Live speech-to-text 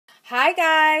Hi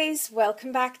guys,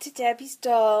 welcome back to Debbie's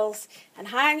Dolls, and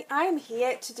I'm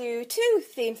here to do 2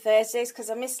 theme Thursdays because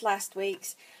I missed last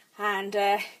week's, and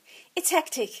it's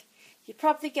hectic. You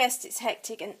probably guessed it's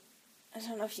hectic, and I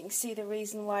don't know if you can see the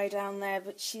reason why down there,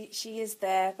 but she is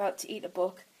there about to eat a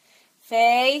book.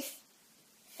 Faith,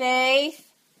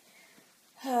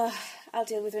 I'll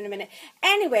deal with her in a minute.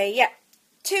 Anyway, yeah,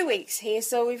 2 weeks here,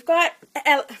 so we've got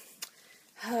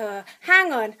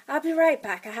hang on, I'll be right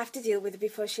back. I have to deal with her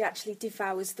before she actually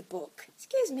devours the book.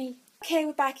 Excuse me. Okay,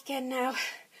 we're back again now.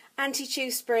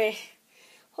 Anti-chew spray.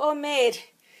 Homemade.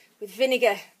 With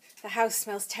vinegar. The house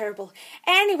smells terrible.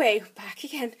 Anyway, back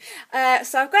again.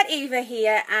 So I've got Eva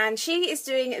here, and she is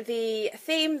doing the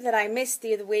theme that I missed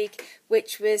the other week,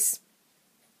 which was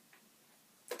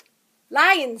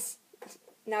lions.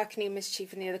 Now I can hear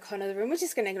mischief in the other corner of the room. We're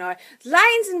just going to ignore it.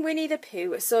 Lions and Winnie the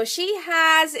Pooh. So she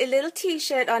has a little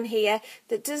t-shirt on here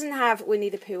that doesn't have Winnie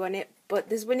the Pooh on it, but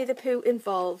there's Winnie the Pooh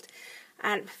involved.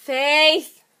 And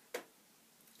Faith,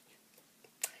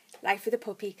 life with a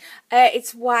puppy.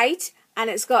 It's white and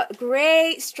it's got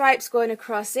grey stripes going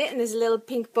across it, and there's a little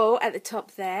pink bow at the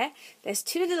top there. There's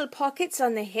 2 little pockets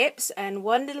on the hips, and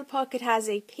one little pocket has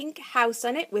a pink house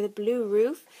on it with a blue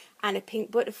roof and a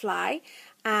pink butterfly.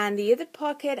 And the other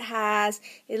pocket has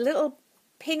a little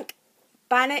pink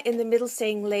banner in the middle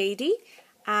saying lady.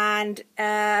 And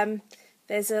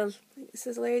there's a, it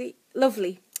says lady,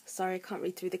 lovely. Sorry, I can't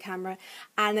read through the camera.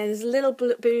 And then there's a little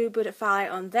blue butterfly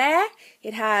on there.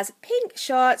 It has pink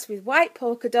shorts with white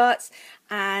polka dots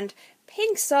and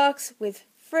pink socks with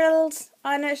frills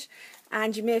on it.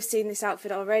 And you may have seen this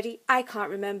outfit already. I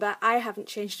can't remember. I haven't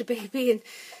changed a baby in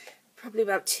probably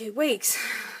about 2 weeks.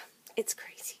 It's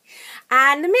crazy.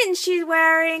 And the mittens she's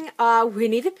wearing are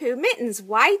Winnie the Pooh mittens,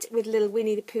 white with little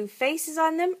Winnie the Pooh faces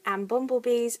on them and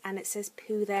bumblebees, and it says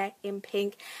Pooh there in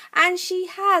pink. And she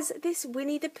has this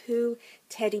Winnie the Pooh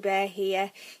teddy bear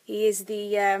here. He is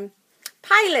the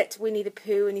pilot Winnie the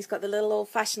Pooh, and he's got the little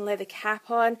old-fashioned leather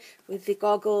cap on with the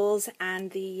goggles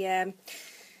and the, I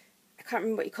can't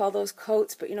remember what you call those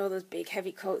coats, but you know those big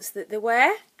heavy coats that they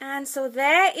wear. And so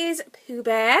there is Pooh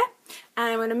Bear,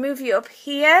 and I'm going to move you up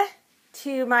here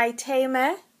to my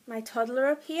tamer, my toddler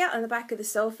up here on the back of the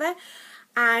sofa.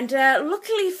 And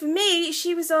luckily for me,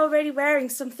 she was already wearing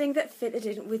something that fitted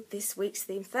in with this week's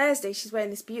theme Thursday. She's wearing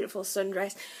this beautiful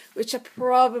sundress, which I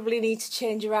probably need to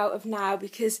change her out of now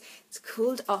because it's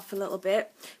cooled off a little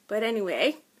bit. But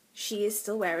anyway, she is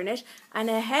still wearing it, and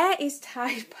her hair is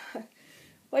tied back.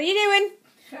 What are you doing?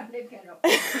 Trying to get up.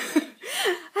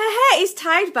 Her hair is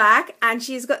tied back, and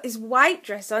she's got this white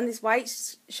dress on, this white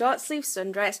short sleeve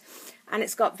sundress, and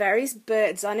it's got various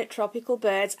birds on it, tropical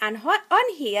birds. And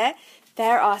on here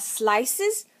there are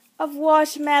slices of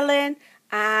watermelon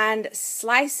and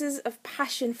slices of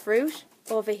passion fruit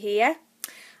over here.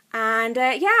 And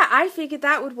yeah, I figured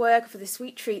that would work for the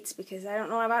sweet treats because I don't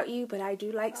know about you, but I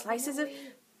do like slices of...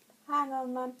 Hang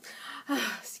on, Mum.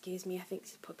 Oh, excuse me, I think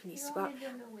this puppy needs to go out.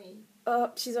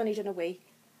 Oh, she's only done a wee.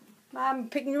 I'm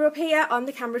picking her up here on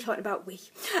the camera talking about wee.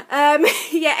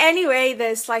 Yeah, anyway,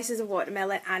 there's slices of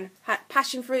watermelon and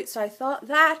passion fruit, so I thought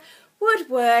that would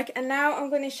work. And now I'm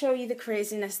going to show you the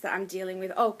craziness that I'm dealing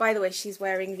with. Oh, by the way, she's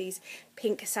wearing these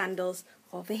pink sandals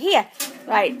over here.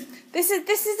 Right, this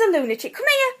is a lunatic. Come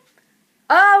here.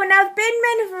 Oh, and now the bin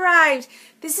men have arrived.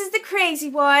 This is the crazy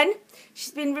one.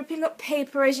 She's been ripping up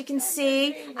paper, as you can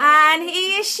see. And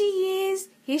here she is.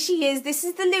 Here she is. This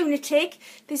is the lunatic.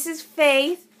 This is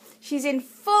Faith. She's in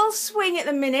full swing at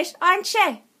the minute, aren't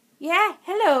she? Yeah,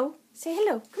 hello. Say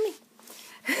hello. Come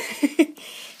here.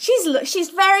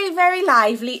 She's very, very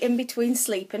lively in between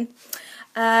sleeping.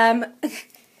 Come here.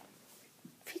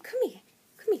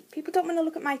 Come here. People don't want to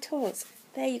look at my toes.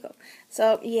 There you go.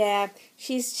 So yeah,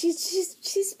 she's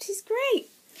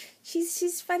great.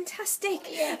 She's fantastic.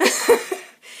 Yeah.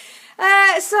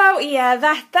 So yeah,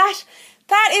 that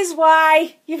is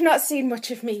why you've not seen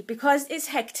much of me, because it's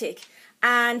hectic.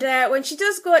 And when she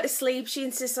does go to sleep, she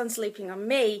insists on sleeping on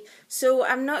me, so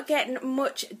I'm not getting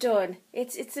much done.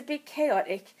 It's a bit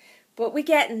chaotic, but we're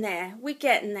getting there. We're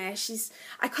getting there.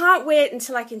 I can't wait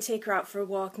until I can take her out for a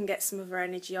walk and get some of her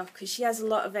energy off, because she has a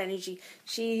lot of energy.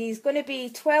 She's going to be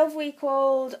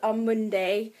 12-week-old on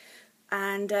Monday,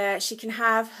 and she can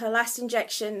have her last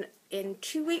injection in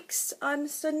 2 weeks on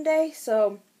Sunday,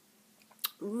 so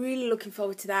really looking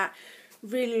forward to that.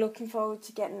 Really looking forward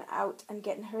to getting out and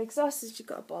getting her exhausted. She's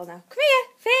got a ball now. Come here,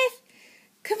 Faith.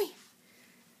 Come here.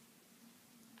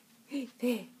 Hey, there.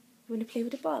 You want to play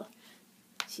with the ball?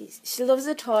 She loves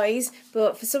her toys,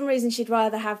 but for some reason she'd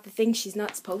rather have the things she's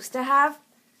not supposed to have.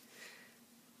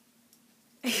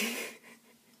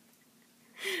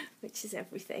 Which touches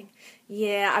everything.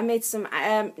 Yeah, I made some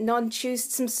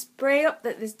some spray up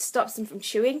that stops them from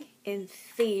chewing, in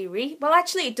theory. Well,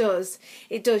 actually it does.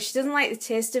 It does. She doesn't like the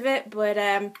taste of it, but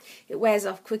it wears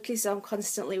off quickly, so I'm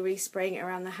constantly respraying it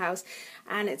around the house.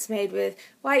 And it's made with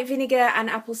white vinegar and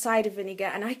apple cider vinegar,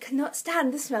 and I cannot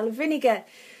stand the smell of vinegar.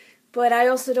 But I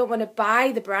also don't want to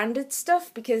buy the branded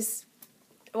stuff because,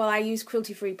 well, I use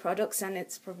cruelty-free products and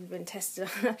it's probably been tested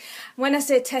on. When I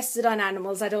say tested on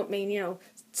animals, I don't mean, you know,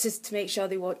 just to make sure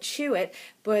they won't chew it,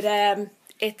 but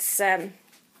it's in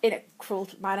a cruel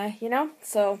manner, you know.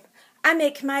 So I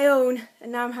make my own,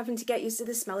 and now I'm having to get used to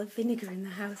the smell of vinegar in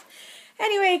the house.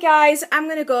 Anyway, guys, I'm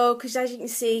going to go because, as you can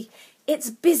see, it's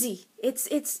busy.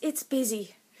 It's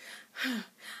busy.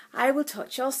 I will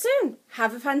touch you all soon.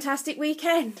 Have a fantastic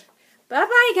weekend.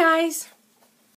 Bye-bye, guys.